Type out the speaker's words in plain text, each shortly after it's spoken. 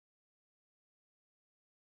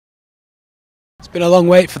It's been a long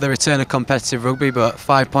wait for the return of competitive rugby, but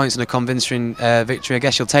 5 points and a convincing victory. I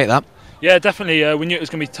guess you'll take that. Yeah, definitely. We knew it was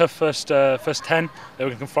going to be tough first 10. They were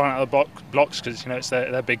going to confront out of the blocks because it's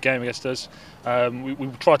their big game against us. We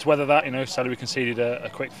tried to weather that. Sadly we conceded a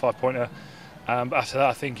quick 5-pointer. But after that,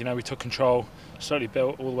 I think we took control, slowly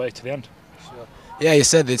built all the way to the end. Sure. Yeah, you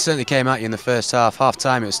said it certainly came at you in the first half. Half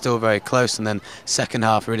time it was still very close, and then second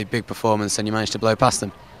half really big performance, and you managed to blow past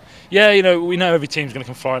them. Yeah, we know every team's going to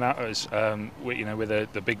come flying at us. We're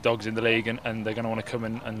the big dogs in the league, and they're going to want to come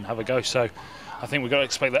and have a go. So I think we've got to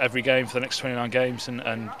expect that every game for the next 29 games,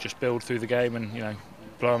 and just build through the game and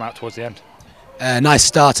blow them out towards the end. Nice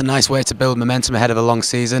start, a nice way to build momentum ahead of a long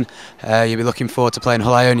season. You'll be looking forward to playing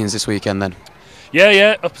Hull Ionians this weekend then.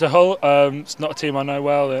 Yeah, up to Hull. It's not a team I know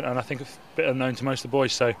well, and I think a bit unknown to most of the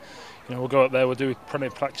boys. So we'll go up there. We'll do plenty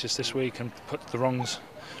of practice this week and put the wrongs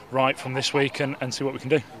right from this week and see what we can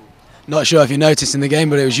do. Not sure if you noticed in the game,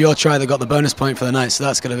 but it was your try that got the bonus point for the night, so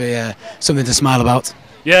that's going to be something to smile about.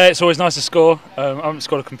 Yeah, it's always nice to score. I haven't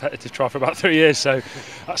scored a competitive try for about 3 years, so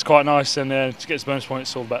that's quite nice, and to get this bonus point,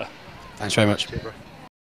 it's all better. Thanks very much. Cheers, bro.